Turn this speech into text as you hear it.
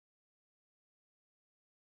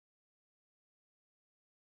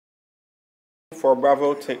For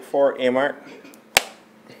Bravo, take 4, A mark.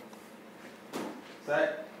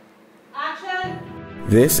 Set. Action!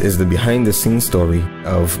 This is the behind-the-scenes story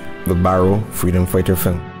of the Barrow Freedom Fighter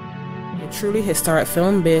film. A truly historic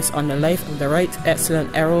film based on the life of the right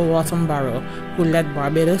excellent Errol Barrow, who led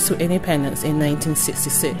Barbados to independence in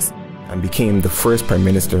 1966 and became the first Prime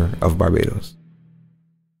Minister of Barbados.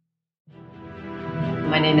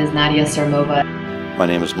 My name is Nadia Sarmova. My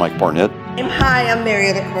name is Mike Barnett. Hi, I'm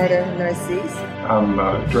Marietta Carter Narcisse. I'm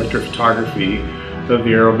Director of Photography of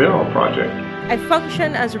the Errol Barrow Project. I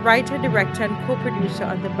function as writer, director, and co-producer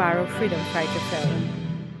on the Barrow Freedom Fighter film.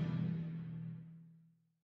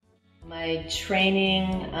 My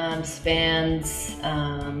training spans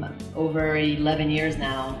over 11 years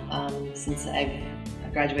now, since I've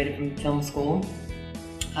graduated from film school.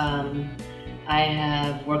 I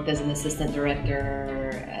have worked as an assistant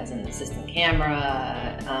director, as an assistant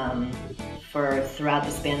camera throughout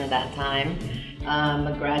the span of that time. I'm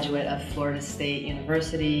a graduate of Florida State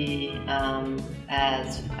University,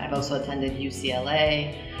 as I've also attended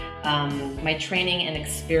UCLA. My training and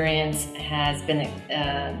experience has been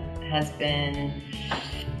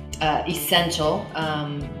essential,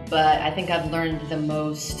 but I think I've learned the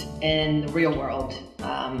most in the real world,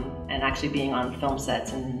 and actually being on film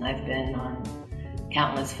sets, and I've been on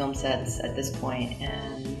countless film sets at this point,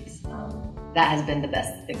 and that has been the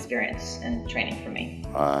best experience and training for me.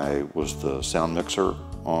 I was the sound mixer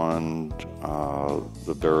on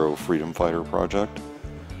the Barrow Freedom Fighter project.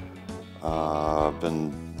 I've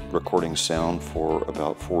been recording sound for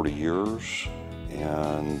about 40 years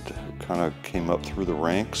and kind of came up through the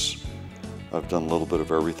ranks. I've done a little bit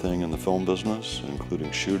of everything in the film business,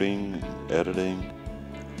 including shooting, editing,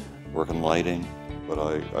 working lighting, but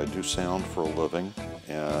I do sound for a living,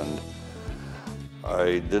 and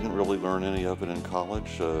I didn't really learn any of it in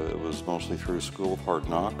college. It was mostly through School of Hard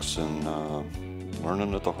Knocks and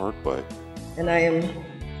learning it the hard way. And I am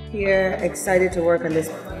here excited to work on this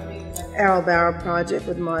Errol Barrow project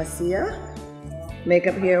with Marcia,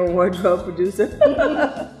 makeup, hair, wardrobe producer.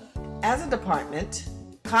 As a department,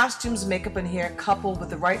 costumes, makeup, and hair coupled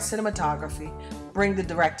with the right cinematography bring the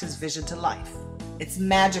director's vision to life. It's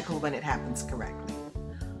magical when it happens correctly.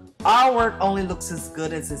 Our work only looks as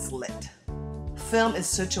good as it's lit. Film is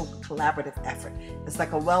such a collaborative effort. It's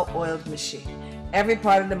like a well-oiled machine. Every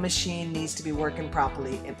part of the machine needs to be working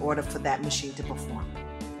properly in order for that machine to perform.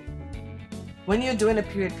 When you're doing a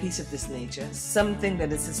period piece of this nature, something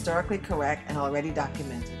that is historically correct and already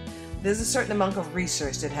documented, there's a certain amount of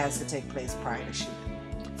research that has to take place prior to shooting.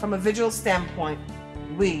 From a visual standpoint,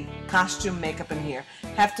 we, costume, makeup, and hair,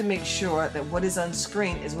 have to make sure that what is on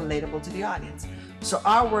screen is relatable to the audience. So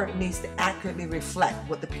our work needs to accurately reflect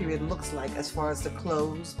what the period looks like as far as the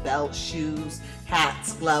clothes, belts, shoes,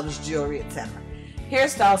 hats, gloves, jewelry, etc.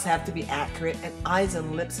 Hairstyles have to be accurate, and eyes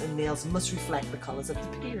and lips and nails must reflect the colors of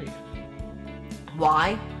the period.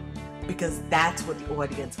 Why? Because that's what the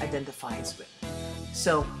audience identifies with.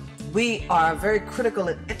 So we are a very critical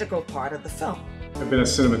and integral part of the film. I've been a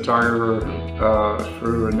cinematographer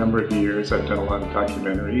for a number of years. I've done a lot of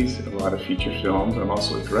documentaries, a lot of feature films. I'm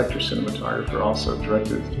also a director cinematographer, also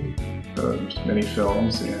directed many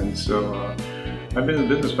films, and so I've been in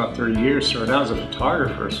the business about 30 years. Started out as a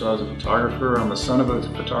photographer, I'm the son of a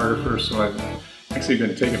photographer, so I've actually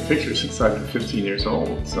been taking pictures since I've been 15 years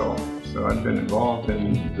old. So I've been involved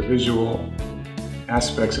in the visual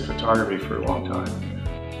aspects of photography for a long time.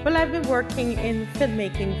 Well, I've been working in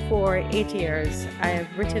filmmaking for 8 years. I have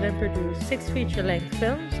written and produced 6 feature-length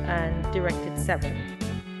films and directed 7.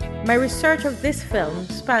 My research of this film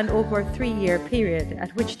spanned over a 3-year period,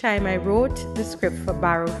 at which time I wrote the script for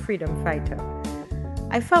Barrow Freedom Fighter.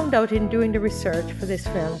 I found out in doing the research for this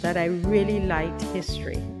film that I really liked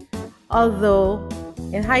history. Although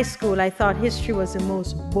in high school I thought history was the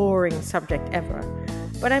most boring subject ever.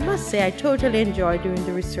 But I must say I totally enjoyed doing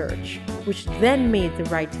the research, which then made the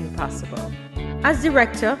writing possible. As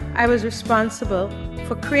director, I was responsible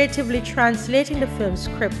for creatively translating the film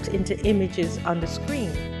script into images on the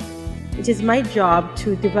screen. It is my job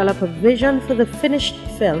to develop a vision for the finished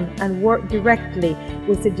film and work directly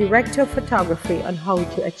with the director of photography on how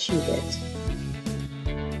to achieve it.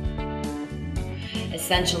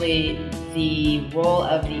 Essentially, the role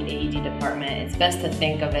of the AD department, it's best to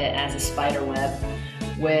think of it as a spider web,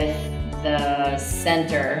 with the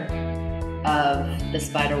center of the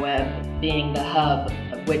spider web being the hub,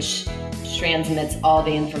 which transmits all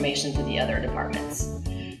the information to the other departments.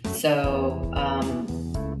 So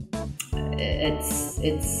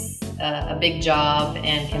it's a big job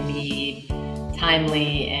and can be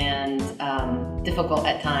timely and difficult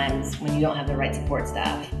at times when you don't have the right support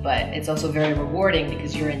staff. But it's also very rewarding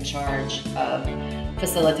because you're in charge of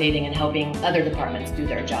facilitating and helping other departments do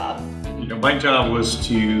their job. You know, my job was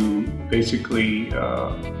to basically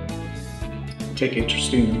take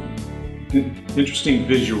interesting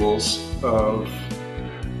visuals of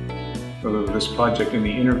this project in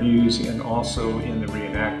the interviews and also in the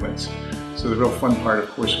reenactments. So the real fun part, of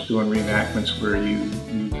course, of doing reenactments where you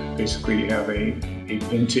basically have a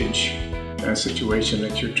vintage kind of situation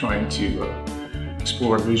that you're trying to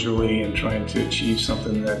explore visually and trying to achieve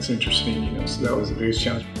something that's interesting, you know, so that was the biggest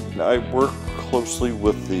challenge. I work closely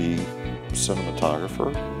with the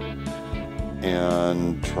cinematographer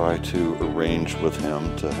and try to arrange with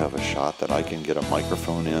him to have a shot that I can get a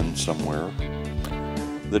microphone in somewhere.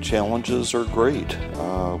 The challenges are great.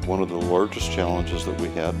 One of the largest challenges that we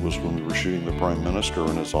had was when we were shooting the Prime Minister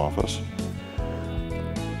in his office.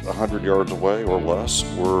 100 yards away or less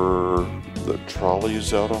were the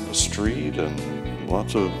trolleys out on the street and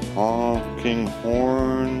lots of honking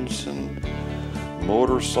horns and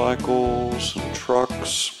motorcycles and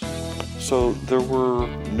trucks. So there were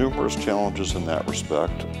numerous challenges in that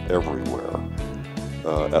respect everywhere.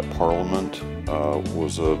 At Parliament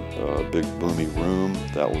was a big boomy room.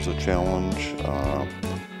 That was a challenge.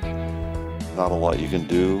 Not a lot you can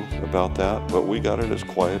do about that, but we got it as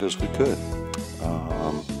quiet as we could.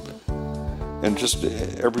 And just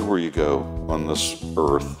everywhere you go on this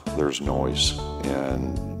earth, there's noise,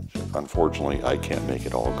 and unfortunately, I can't make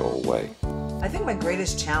it all go away. I think my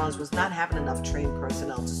greatest challenge was not having enough trained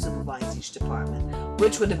personnel to supervise each department,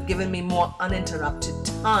 which would have given me more uninterrupted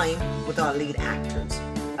time with our lead actors.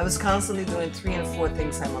 I was constantly doing 3 and 4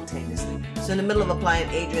 things simultaneously. So in the middle of applying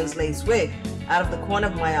Adrian's lace wig, out of the corner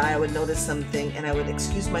of my eye I would notice something and I would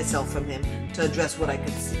excuse myself from him to address what I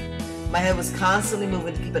could see. My head was constantly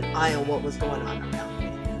moving to keep an eye on what was going on around me.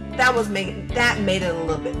 That made it a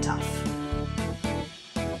little bit tough.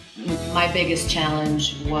 My biggest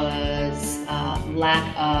challenge was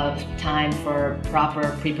lack of time for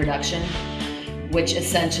proper pre-production, which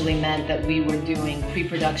essentially meant that we were doing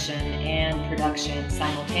pre-production and production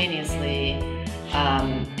simultaneously,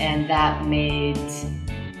 and that made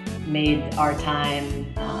our time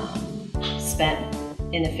spent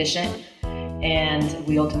inefficient, and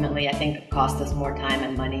we ultimately, I think, cost us more time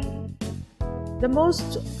and money. The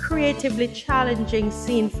most creatively challenging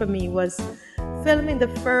scene for me was filming the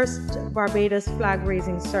first Barbados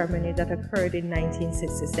flag-raising ceremony that occurred in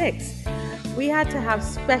 1966. We had to have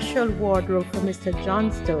special wardrobe for Mr.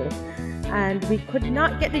 Johnstone, and we could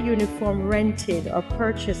not get the uniform rented or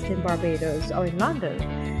purchased in Barbados or in London,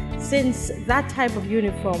 since that type of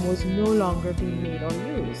uniform was no longer being made or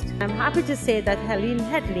used. I'm happy to say that Helene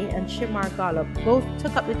Headley and Shimar Gollop both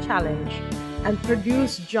took up the challenge and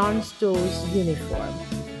produced John Stowe's uniform.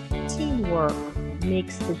 Teamwork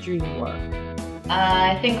makes the dream work.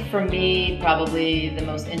 I think for me, probably the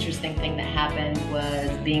most interesting thing that happened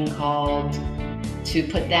was being called to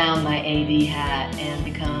put down my AD hat and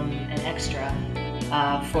become an extra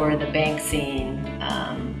for the bank scene.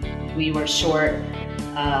 We were short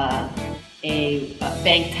a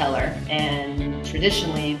bank teller, and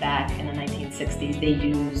traditionally back in the 1960s they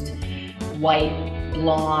used white,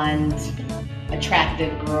 blonde,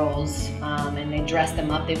 attractive girls, and they dressed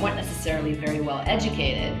them up. They weren't necessarily very well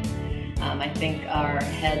educated. I think our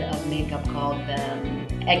head of makeup called them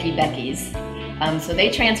Ecky Beckies. So they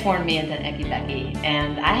transformed me into an Ecky Becky,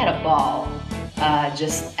 and I had a ball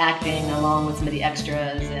just acting along with some of the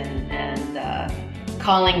extras and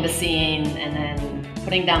calling the scene, and then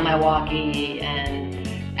putting down my walkie and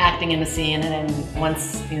acting in the scene, and then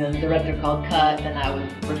once the director called cut, then I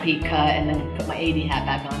would repeat cut and then put my AD hat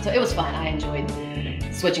back on. So it was fun. I enjoyed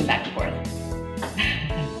switching back and forth.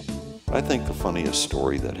 I think the funniest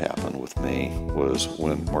story that happened with me was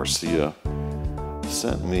when Marcia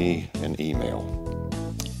sent me an email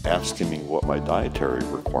asking me what my dietary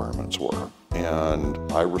requirements were.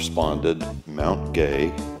 And I responded Mount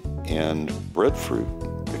Gay and breadfruit,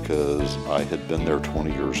 because I had been there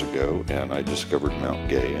 20 years ago and I discovered Mount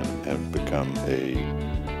Gay and had become a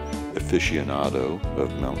aficionado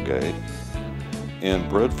of Mount Gay. And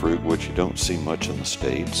breadfruit, which you don't see much in the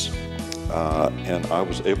States. And I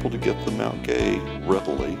was able to get the Mount Gay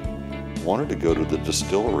readily. Wanted to go to the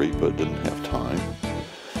distillery, but didn't have time.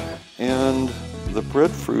 And the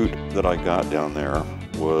breadfruit that I got down there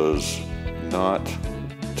was not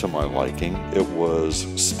to my liking. It was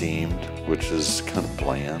steamed, which is kind of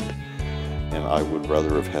bland. And I would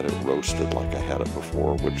rather have had it roasted like I had it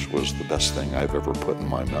before, which was the best thing I've ever put in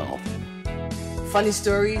my mouth. Funny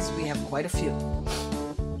stories, we have quite a few.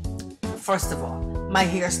 First of all, My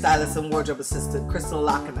hairstylist and wardrobe assistant, Crystal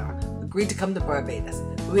Lochner, agreed to come to Barbados.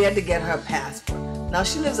 We had to get her a passport. Now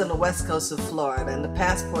she lives on the west coast of Florida and the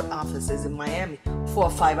passport office is in Miami, 4 or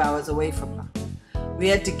 5 hours away from her. We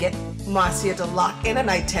had to get Marcia to lock in an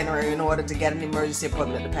itinerary in order to get an emergency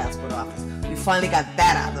appointment at the passport office. We finally got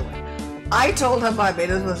that out of the way. I told her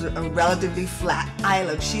Barbados was a relatively flat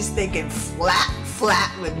island. She's thinking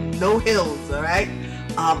flat with no hills, all right?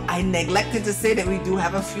 I neglected to say that we do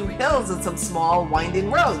have a few hills and some small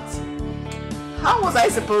winding roads. How was I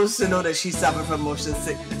supposed to know that she suffered from motion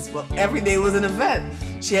sickness? Well, every day was an event.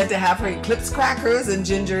 She had to have her Eclipse crackers and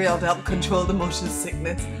ginger ale to help control the motion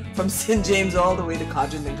sickness from St. James all the way to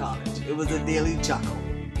Codrington College. It was a daily chuckle.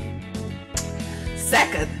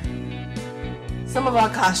 Second, some of our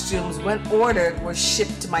costumes, when ordered, were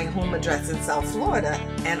shipped to my home address in South Florida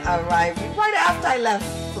and arrived right after I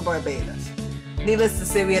left for Barbados. Needless to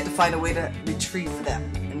say, we had to find a way to retrieve them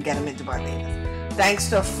and get them into Barbados. Thanks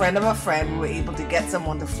to a friend of a friend, we were able to get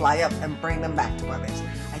someone to fly up and bring them back to Barbados.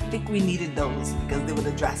 I think we needed those because they were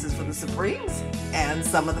the dresses for the Supremes and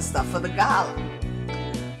some of the stuff for the gala.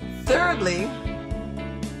 Thirdly,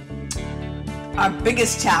 our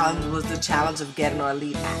biggest challenge was the challenge of getting our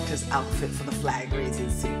lead actor's outfit for the flag raising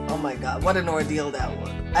scene. Oh my God, what an ordeal that was.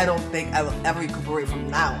 I don't think I will ever recuperate from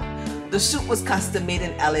now on. The suit was custom made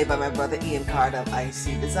in LA by my brother Ian Carter of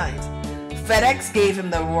IC Designs. FedEx gave him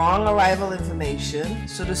the wrong arrival information,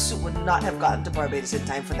 so the suit would not have gotten to Barbados in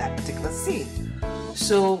time for that particular scene.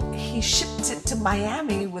 So he shipped it to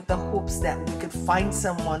Miami with the hopes that we could find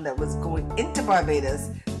someone that was going into Barbados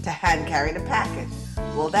to hand carry the package.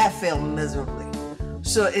 Well, that failed miserably.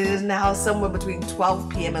 So it is now somewhere between 12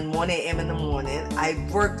 p.m. and 1 a.m. in the morning. I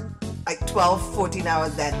worked like 12, 14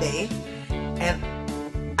 hours that day. And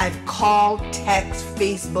I've called, text,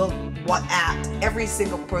 Facebook, WhatsApp, every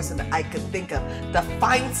single person that I could think of to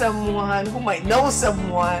find someone who might know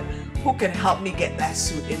someone who can help me get that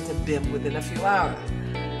suit into BIM within a few hours.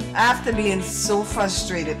 After being so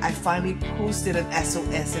frustrated, I finally posted an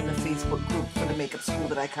SOS in the Facebook group for the makeup school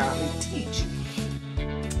that I currently teach.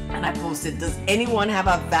 And I posted, does anyone have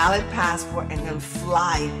a valid passport and can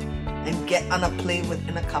fly and get on a plane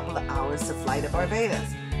within a couple of hours to fly to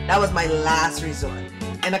Barbados? That was my last resort.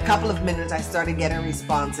 In a couple of minutes, I started getting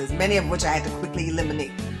responses, many of which I had to quickly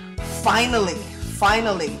eliminate. Finally,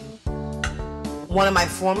 one of my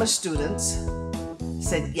former students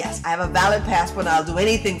said, yes, I have a valid passport and I'll do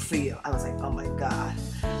anything for you. I was like, oh my God.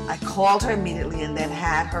 I called her immediately and then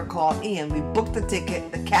had her call Ian. We booked the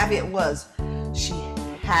ticket. The caveat was she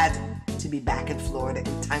had to be back in Florida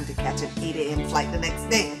in time to catch an 8 a.m. flight the next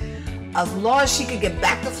day. As long as she could get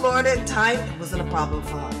back to Florida in time, it wasn't a problem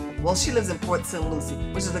for her. Well, she lives in Port St. Lucie,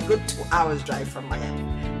 which is a good 2 hours drive from Miami.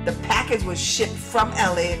 The package was shipped from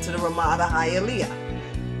LA to the Ramada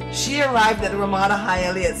Hialeah. She arrived at the Ramada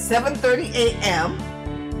Hialeah at 7:30 a.m.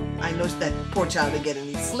 I know that poor child didn't get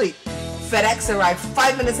any sleep. FedEx arrived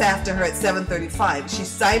 5 minutes after her at 7:35. She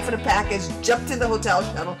signed for the package, jumped in the hotel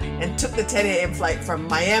shuttle, and took the 10 a.m. flight from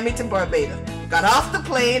Miami to Barbados. Got off the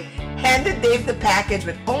plane, handed Dave the package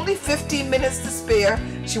with only 15 minutes to spare.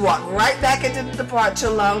 She walked right back into the departure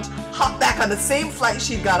lounge, hopped back on the same flight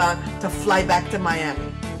she got on to fly back to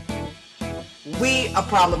Miami. We are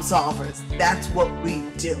problem solvers. That's what we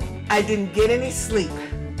do. I didn't get any sleep,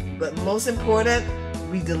 but most important,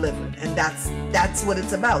 we delivered, and that's what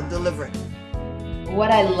it's about, delivering. What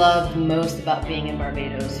I loved most about being in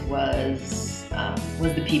Barbados was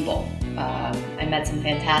the people. I met some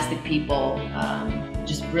fantastic people,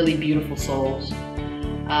 just really beautiful souls,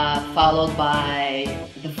 followed by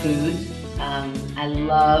the food. I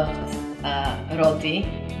loved roti,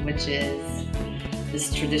 which is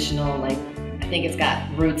this traditional, like, I think it's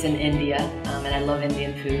got roots in India, and I love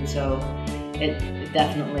Indian food, so it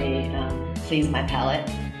definitely pleased my palate.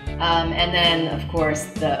 And then, of course,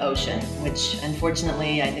 the ocean, which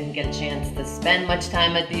unfortunately I didn't get a chance to spend much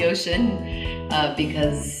time at the ocean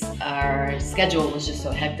because our schedule was just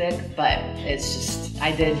so hectic, but it's just,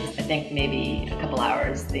 I did, I think, maybe a couple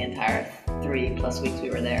hours the entire 3+ weeks we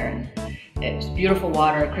were there. And it was beautiful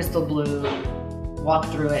water, crystal blue, walk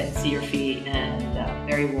through it and see your feet, and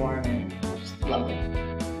very warm and just lovely.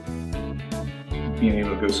 Being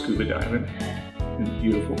able to go scuba diving in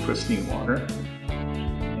beautiful, pristine water.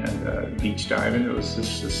 And beach diving, it was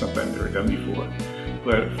just something I've never done before.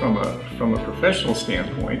 But from a professional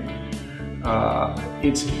standpoint,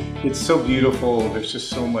 it's so beautiful. There's just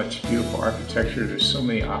so much beautiful architecture. There's so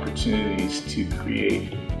many opportunities to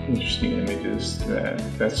create interesting images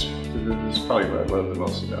that's probably what I love the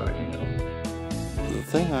most about it. You know? The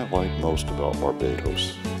thing I like most about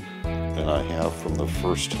Barbados, and I have from the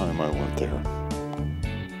first time I went there,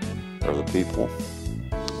 are the people.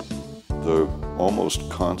 The almost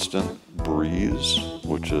constant breeze,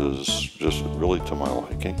 which is just really to my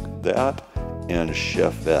liking. That and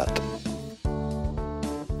Chefette.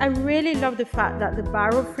 I really love the fact that the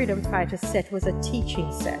Barrow Freedom Fighter set was a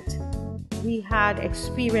teaching set. We had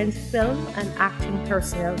experienced film and acting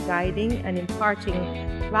personnel guiding and imparting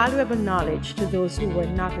valuable knowledge to those who were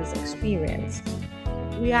not as experienced.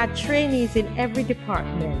 We had trainees in every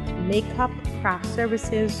department: makeup, craft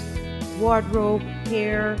services, wardrobe,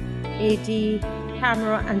 hair, AD,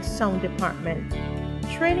 camera, and sound department.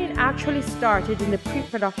 Training actually started in the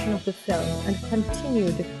pre-production of the film and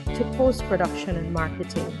continued to post-production and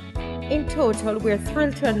marketing. In total, we're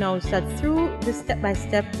thrilled to announce that through the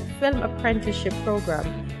step-by-step film apprenticeship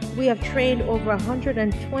program, we have trained over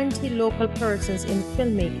 120 local persons in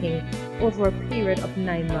filmmaking over a period of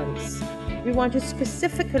 9 months. We want to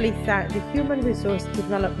specifically thank the Human Resource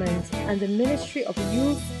Development and the Ministry of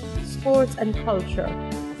Youth, Sports and Culture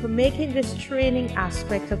for making this training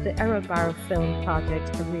aspect of the Errol Barrow Film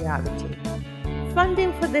project a reality.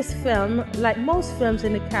 Funding for this film, like most films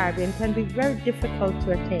in the Caribbean, can be very difficult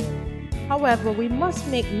to attain. However, we must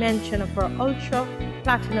make mention of our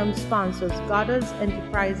ultra-platinum sponsors, Goddard's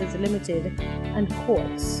Enterprises Limited and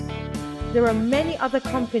Quartz. There are many other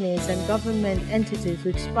companies and government entities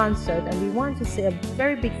which sponsored, and we want to say a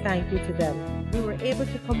very big thank you to them. We were able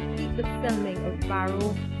to complete the filming of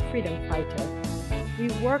Barrow Freedom Fighter. We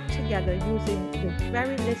worked together using the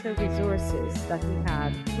very little resources that we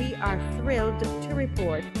had. We are thrilled to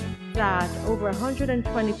report that over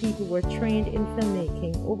 120 people were trained in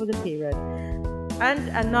filmmaking over the period, and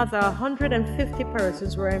another 150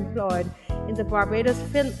 persons were employed in the Barbados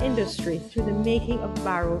film industry through the making of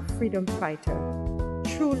Barrow Freedom Fighter.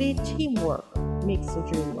 Truly, teamwork makes the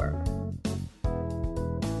dream work.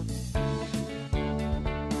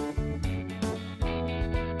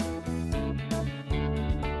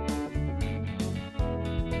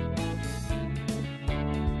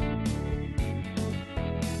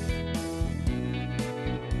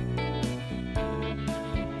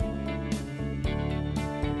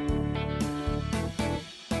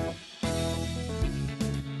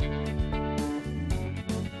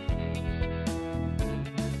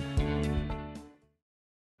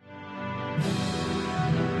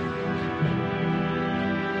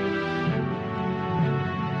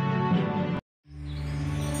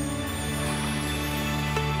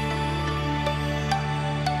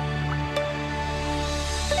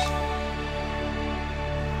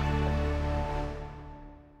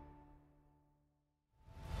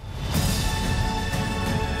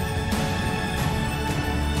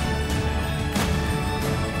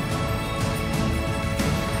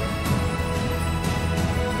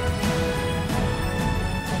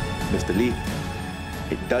 Mr. Lee,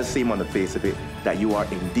 it does seem on the face of it that you are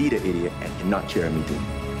indeed an idiot and cannot chair a meeting.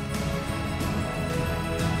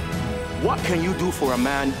 What can you do for a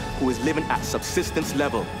man who is living at subsistence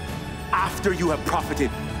level after you have profited?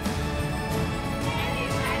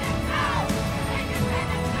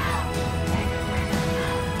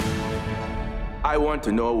 I want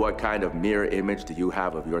to know what kind of mirror image do you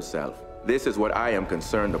have of yourself. This is what I am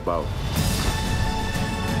concerned about.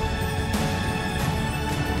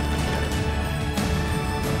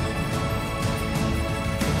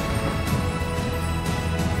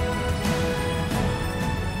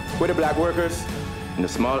 We're the black workers in the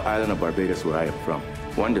small island of Barbados where I am from.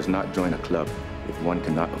 One does not join a club if one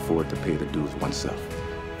cannot afford to pay the dues oneself.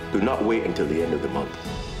 Do not wait until the end of the month.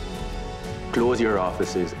 Close your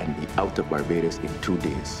offices and be out of Barbados in 2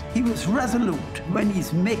 days. He was resolute when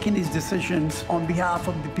he's making his decisions on behalf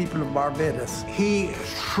of the people of Barbados. He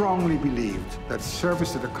strongly believed that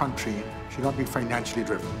service to the country should not be financially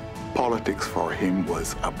driven. Politics for him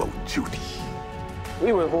was about duty.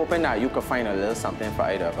 We were hoping that you could find a little something for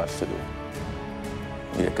either of us to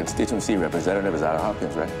do. Your constituency representative is out of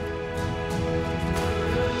Hopkins, right?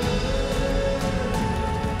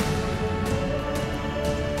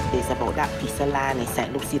 It's about that piece of land in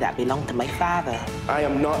St. Lucie that belonged to my father. I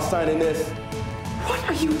am not signing this. What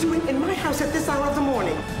are you doing in my house at this hour of the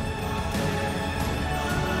morning?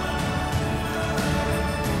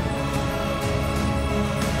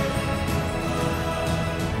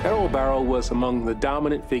 Errol Barrow was among the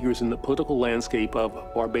dominant figures in the political landscape of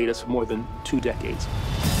Barbados for more than 2 decades.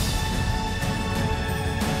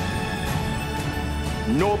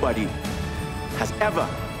 Nobody has ever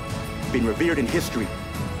been revered in history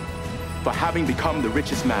for having become the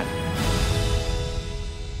richest man.